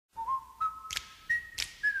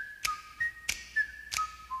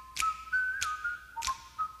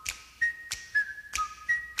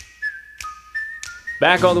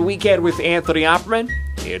Back on the weekend with Anthony Opperman.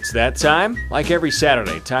 It's that time, like every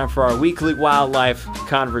Saturday, time for our weekly wildlife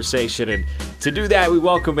conversation. And to do that, we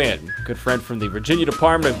welcome in a good friend from the Virginia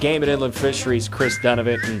Department of Game and Inland Fisheries, Chris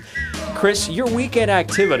Dunnavant. And Chris, your weekend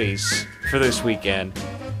activities for this weekend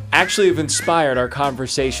actually have inspired our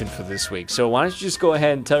conversation for this week. So why don't you just go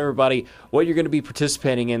ahead and tell everybody what you're going to be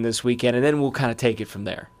participating in this weekend, and then we'll kind of take it from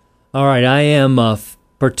there. All right, I am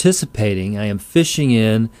participating. I am fishing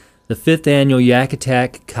in the 5th annual Yak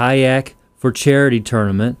Attack Kayak for Charity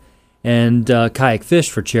Tournament and Kayak Fish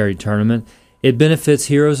for Charity Tournament. It benefits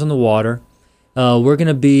Heroes on the Water. We're going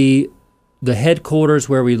to be, the headquarters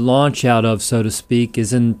where we launch out of, so to speak,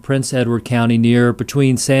 is in Prince Edward County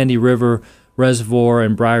between Sandy River Reservoir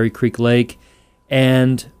and Briery Creek Lake.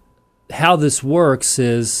 And how this works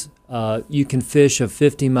is you can fish a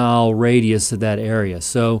 50-mile radius of that area.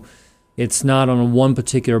 So it's not on one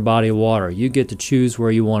particular body of water. You get to choose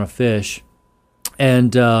where you want to fish.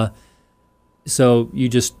 And so you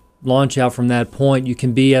just launch out from that point. You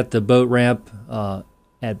can be at the boat ramp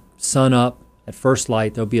at sunup, at first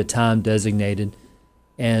light. There'll be a time designated.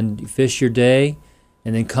 And you fish your day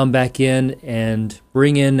and then come back in and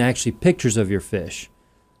bring in actually pictures of your fish.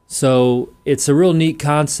 So it's a real neat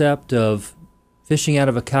concept of fishing out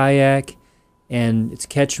of a kayak, and it's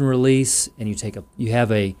catch and release, and you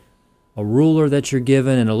have a ruler that you're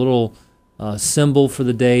given and a little symbol for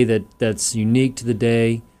the day that's unique to the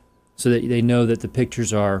day, so that they know that the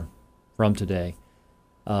pictures are from today,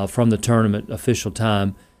 from the tournament official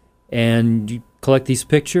time. And you collect these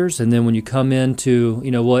pictures, and then when you come into,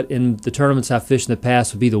 what in the tournaments I've fished in the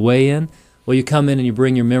past would be the weigh-in, well, you come in and you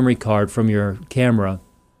bring your memory card from your camera,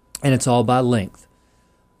 and it's all by length.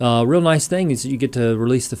 Real nice thing is that you get to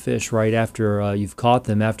release the fish right after you've caught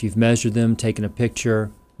them, after you've measured them, taken a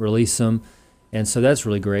picture, release them, and so that's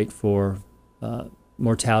really great for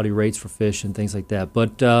mortality rates for fish and things like that.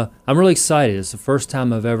 But I'm really excited. It's the first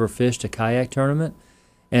time I've ever fished a kayak tournament,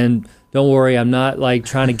 and don't worry, I'm not like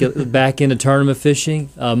trying to get back into tournament fishing.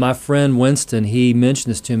 My friend Winston, he mentioned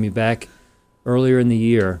this to me back earlier in the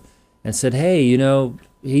year and said, hey,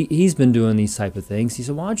 he's been doing these type of things. He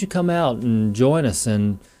said, why don't you come out and join us?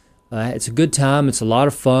 And it's a good time. It's a lot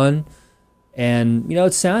of fun. And,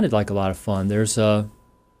 it sounded like a lot of fun. There's the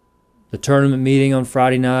tournament meeting on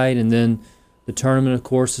Friday night, and then the tournament, of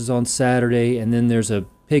course, is on Saturday, and then there's a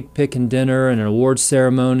pig picking dinner and an awards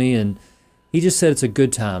ceremony, and he just said it's a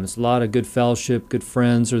good time. It's a lot of good fellowship, good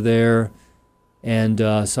friends are there. And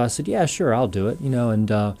so I said, yeah, sure, I'll do it.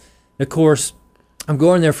 And of course, I'm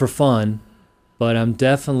going there for fun, but I'm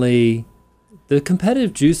definitely, the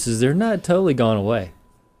competitive juices, they're not totally gone away.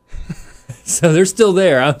 So they're still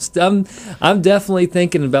there. I'm definitely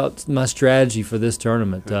thinking about my strategy for this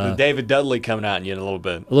tournament. David Dudley coming out in you in a little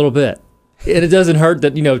bit. A little bit. And it doesn't hurt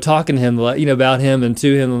that, talking to him, about him and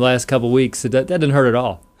to him the last couple of weeks, that didn't hurt at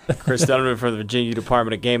all. Chris Dunnavant from the Virginia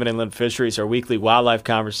Department of Game and Inland Fisheries, our weekly wildlife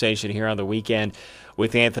conversation here on the weekend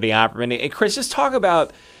with Anthony Opperman. And Chris, just talk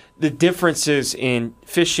about the differences in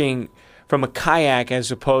fishing from a kayak as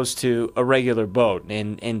opposed to a regular boat.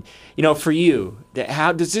 And for you,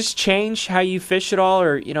 how does this change how you fish at all,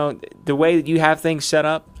 or, the way that you have things set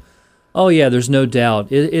up? Oh, yeah, there's no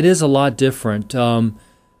doubt. It is a lot different.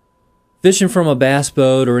 Fishing from a bass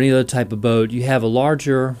boat or any other type of boat, you have a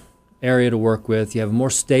larger area to work with. You have a more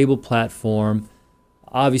stable platform.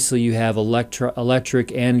 Obviously, you have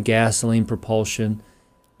electric and gasoline propulsion.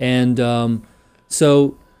 And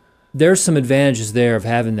so there's some advantages there of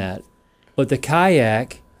having that. But the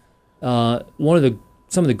kayak, some of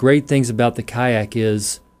the great things about the kayak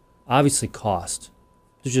is obviously cost.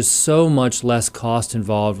 There's just so much less cost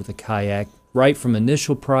involved with a kayak, right from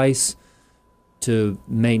initial price to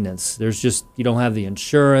maintenance. You don't have the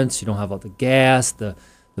insurance, you don't have all the gas, the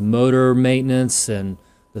motor maintenance, and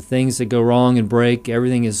the things that go wrong and break.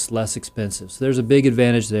 Everything is less expensive. So there's a big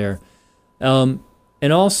advantage there. And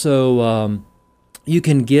also, you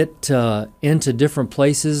can get into different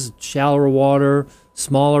places, shallower water,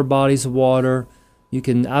 smaller bodies of water.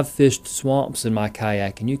 I've fished swamps in my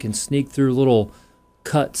kayak, and you can sneak through little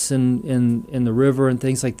cuts in the river and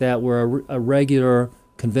things like that, where a regular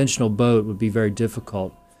conventional boat would be very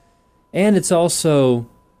difficult. And it's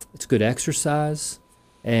good exercise,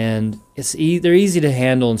 and they're easy to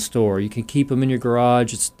handle and store. You can keep them in your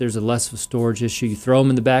garage. There's a less of a storage issue. You throw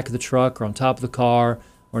them in the back of the truck or on top of the car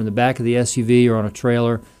or in the back of the SUV or on a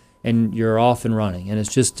trailer, and you're off and running. And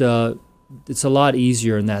it's just it's a lot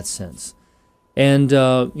easier in that sense. And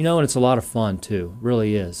and it's a lot of fun too. It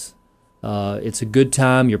really is. It's a good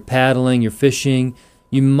time. You're paddling, you're fishing.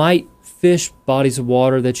 You might fish bodies of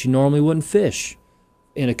water that you normally wouldn't fish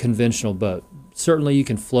in a conventional boat. Certainly you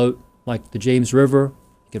can float like the James River.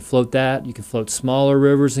 You can float that. You can float smaller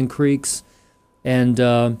rivers and creeks. And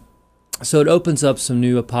so it opens up some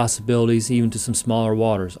new possibilities even to some smaller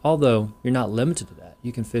waters, although you're not limited to that.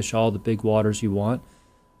 You can fish all the big waters you want.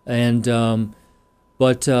 And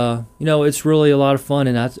but it's really a lot of fun.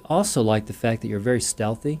 And I also like the fact that you're very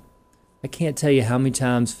stealthy. I can't tell you how many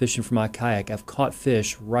times fishing for my kayak I've caught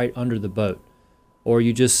fish right under the boat. Or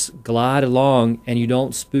you just glide along and you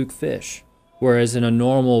don't spook fish. Whereas in a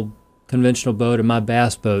normal conventional boat, or my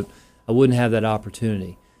bass boat, I wouldn't have that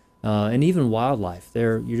opportunity. And even wildlife,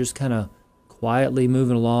 you're just kind of quietly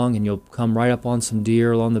moving along, and you'll come right up on some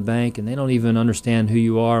deer along the bank, and they don't even understand who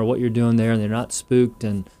you are, what you're doing there, and they're not spooked,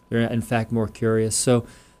 and they're in fact more curious. So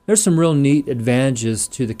there's some real neat advantages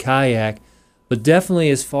to the kayak, but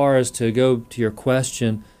definitely as far as to go to your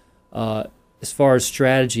question, as far as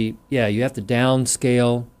strategy, yeah, you have to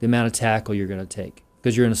downscale the amount of tackle you're going to take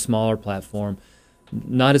because you're in a smaller platform.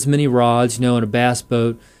 Not as many rods, in a bass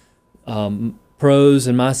boat. Pros,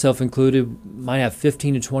 and myself included, might have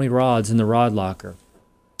 15 to 20 rods in the rod locker.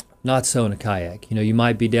 Not so in a kayak. You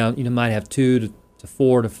might be down, might have 2 to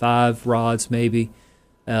 4 to 5 rods maybe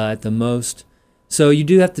at the most. So you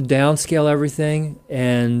do have to downscale everything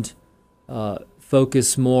and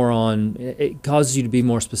focus more on, it causes you to be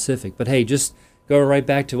more specific. But hey, just go right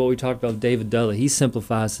back to what we talked about with David Dudley. He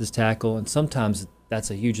simplifies his tackle, and sometimes that's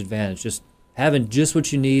a huge advantage, just having just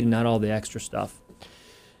what you need and not all the extra stuff.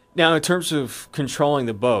 Now, in terms of controlling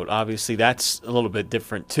the boat, obviously that's a little bit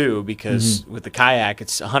different too, because with the kayak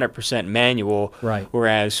it's 100% manual, right?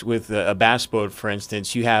 Whereas with a bass boat, for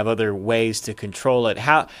instance, you have other ways to control it.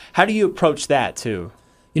 How do you approach that too?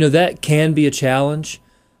 That can be a challenge.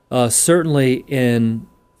 Certainly in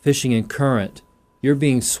fishing in current, you're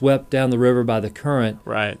being swept down the river by the current.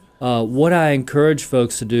 Right. What I encourage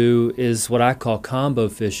folks to do is what I call combo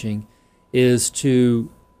fishing, is to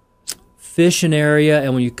fish an area,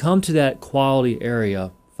 and when you come to that quality area,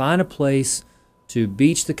 find a place to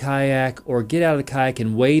beach the kayak or get out of the kayak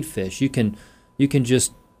and wade fish. You can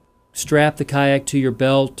just strap the kayak to your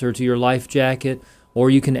belt or to your life jacket, or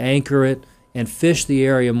you can anchor it and fish the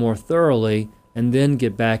area more thoroughly and then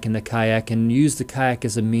get back in the kayak and use the kayak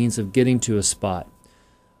as a means of getting to a spot.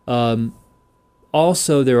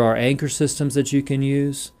 Also, there are anchor systems that you can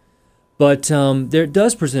use. But there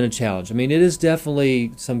does present a challenge. I mean, it is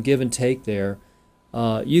definitely some give and take there.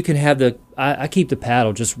 You can have I keep the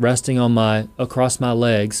paddle just resting on across my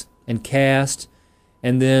legs and cast,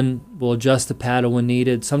 and then we'll adjust the paddle when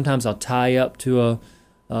needed. Sometimes I'll tie up to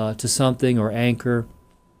something or anchor.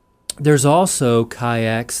 There's also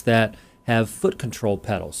kayaks that have foot control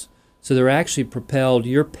pedals, so they're actually propelled.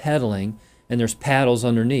 You're pedaling, and there's paddles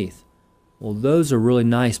underneath. Well, those are really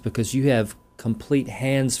nice because you have complete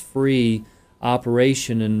hands-free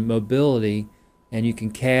operation and mobility, and you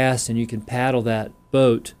can cast and you can paddle that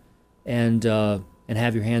boat and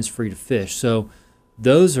have your hands free to fish. So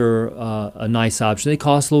those are a nice option. They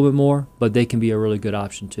cost a little bit more, but they can be a really good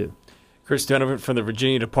option too. Chris Dunnavant from the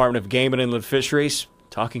Virginia Department of Game and Inland Fisheries,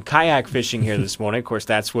 talking kayak fishing here this morning. Of course,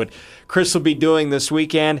 that's what Chris will be doing this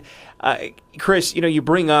weekend. Chris, you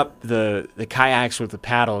bring up the kayaks with the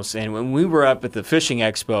paddles, and when we were up at the Fishing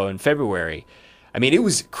Expo in February, I mean, it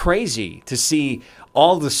was crazy to see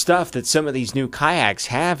all the stuff that some of these new kayaks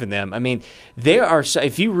have in them. I mean,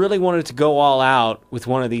 if you really wanted to go all out with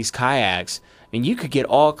one of these kayaks, I mean, you could get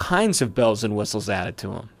all kinds of bells and whistles added to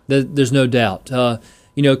them. There's no doubt.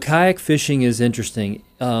 Kayak fishing is interesting.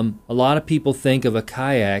 A lot of people think of a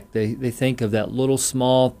kayak, they think of that little,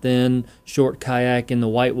 small, thin, short kayak in the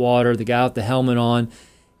white water, the guy with the helmet on,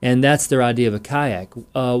 and that's their idea of a kayak.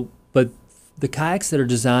 But the kayaks that are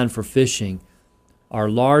designed for fishing are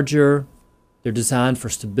larger, they're designed for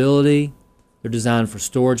stability, they're designed for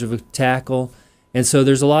storage of a tackle, and so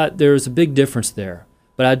there's a big difference there.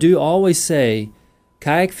 But I do always say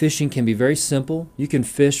kayak fishing can be very simple. You can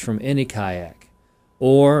fish from any kayak.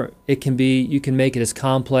 Or you can make it as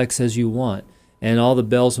complex as you want, and all the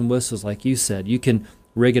bells and whistles, like you said. You can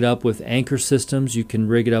rig it up with anchor systems. You can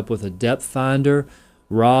rig it up with a depth finder,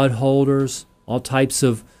 rod holders, all types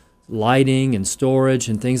of lighting and storage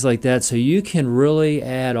and things like that. So you can really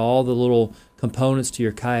add all the little components to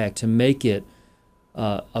your kayak to make it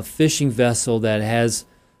a fishing vessel that has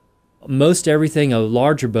most everything a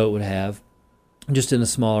larger boat would have, just in a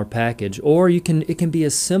smaller package. Or it can be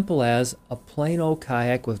as simple as a plain old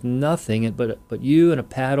kayak with nothing but you and a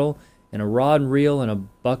paddle and a rod and reel and a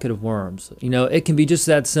bucket of worms. It can be just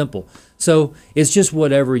that simple. So it's just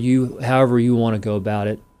however you want to go about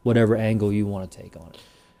it, whatever angle you want to take on it.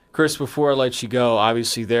 Chris, before I let you go,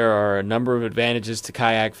 obviously there are a number of advantages to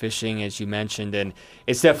kayak fishing, as you mentioned, and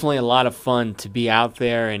it's definitely a lot of fun to be out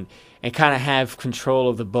there and and kind of have control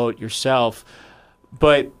of the boat yourself.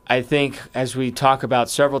 But I think, as we talk about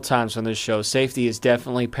several times on this show, safety is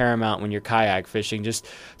definitely paramount when you're kayak fishing. Just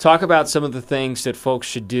talk about some of the things that folks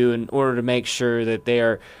should do in order to make sure that they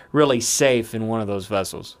are really safe in one of those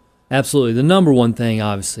vessels. Absolutely. The number one thing,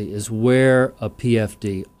 obviously, is wear a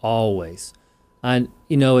PFD always. I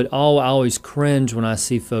always cringe when I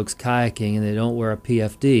see folks kayaking and they don't wear a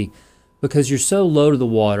PFD because you're so low to the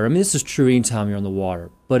water. I mean, this is true anytime you're on the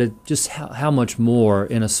water, but it just how much more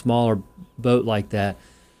in a smaller boat like that.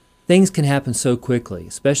 Things can happen so quickly,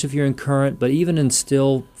 especially if you're in current, but even in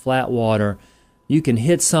still flat water, you can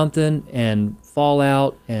hit something and fall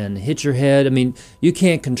out and hit your head. I mean, you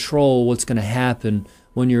can't control what's going to happen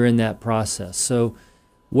when you're in that process. So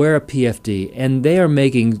wear a PFD. And they are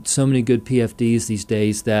making so many good PFDs these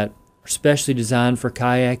days that are specially designed for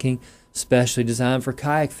kayaking, specially designed for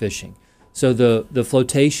kayak fishing. So the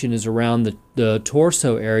flotation is around the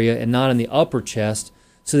torso area and not in the upper chest,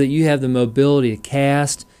 so that you have the mobility to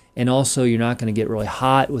cast, and also you're not going to get really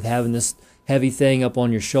hot with having this heavy thing up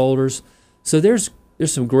on your shoulders. So there's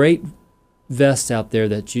some great vests out there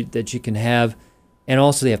that you can have, and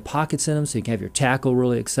also they have pockets in them, so you can have your tackle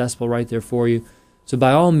really accessible right there for you. So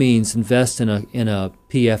by all means, invest in a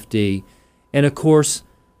PFD, and of course,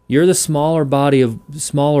 you're the smaller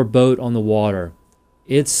boat on the water.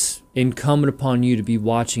 It's incumbent upon you to be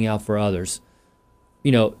watching out for others.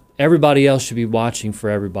 Everybody else should be watching for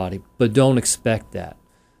everybody, but don't expect that.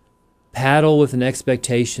 Paddle with an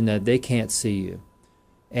expectation that they can't see you.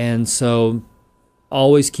 And so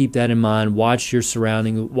always keep that in mind. Watch your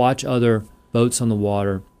surroundings, watch other boats on the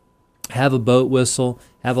water. Have a boat whistle,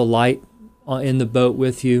 have a light in the boat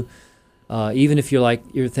with you. Even if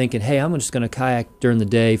you're thinking, hey, I'm just going to kayak during the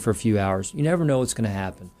day for a few hours. You never know what's going to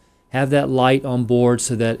happen. Have that light on board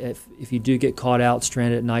so that if you do get caught out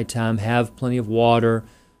stranded at nighttime, have plenty of water,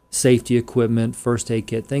 safety equipment, first aid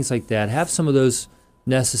kit, things like that. Have some of those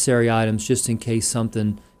necessary items just in case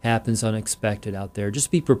something happens unexpected out there.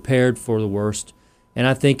 Just be prepared for the worst. And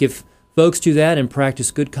I think if folks do that and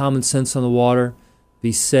practice good common sense on the water,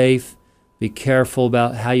 be safe, be careful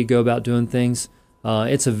about how you go about doing things,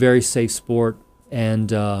 it's a very safe sport, and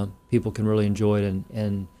people can really enjoy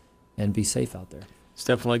it and be safe out there. It's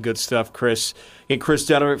definitely good stuff, Chris. Again, Chris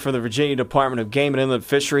Dunnavant from the Virginia Department of Game and Inland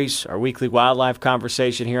Fisheries, our weekly wildlife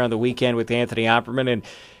conversation here on the weekend with Anthony Opperman. And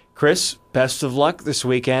Chris, best of luck this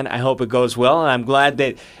weekend. I hope it goes well, and I'm glad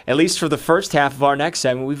that at least for the first half of our next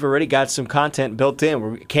segment, we've already got some content built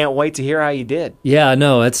in. We can't wait to hear how you did. Yeah,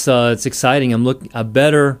 no, it's exciting.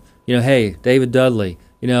 Hey, David Dudley,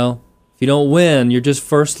 if you don't win, you're just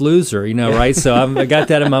first loser, right? So I got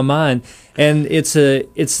that in my mind, and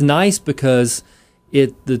it's nice because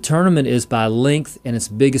the tournament is by length and it's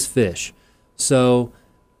biggest fish. So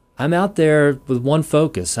I'm out there with one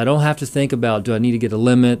focus. I don't have to think about, do I need to get a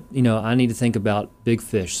limit? I need to think about big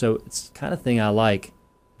fish. So it's the kind of thing I like.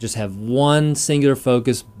 Just have one singular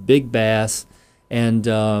focus, big bass, and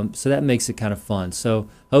so that makes it kind of fun. So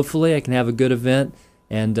hopefully I can have a good event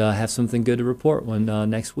and have something good to report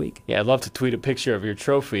next week. Yeah, I'd love to tweet a picture of your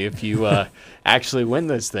trophy if you actually win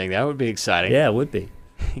this thing. That would be exciting. Yeah, it would be.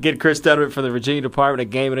 Again, Chris Dunnavant from the Virginia Department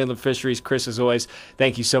of Game and Inland Fisheries. Chris, as always,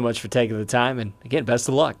 thank you so much for taking the time, and again, best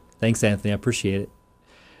of luck. Thanks, Anthony. I appreciate it.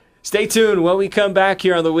 Stay tuned. When we come back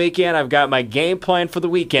here on the weekend, I've got my game plan for the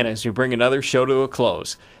weekend as we bring another show to a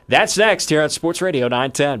close. That's next here on Sports Radio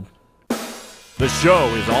 910. The show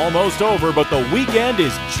is almost over, but the weekend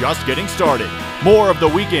is just getting started. More of The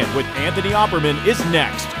Weekend with Anthony Opperman is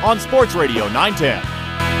next on Sports Radio 910.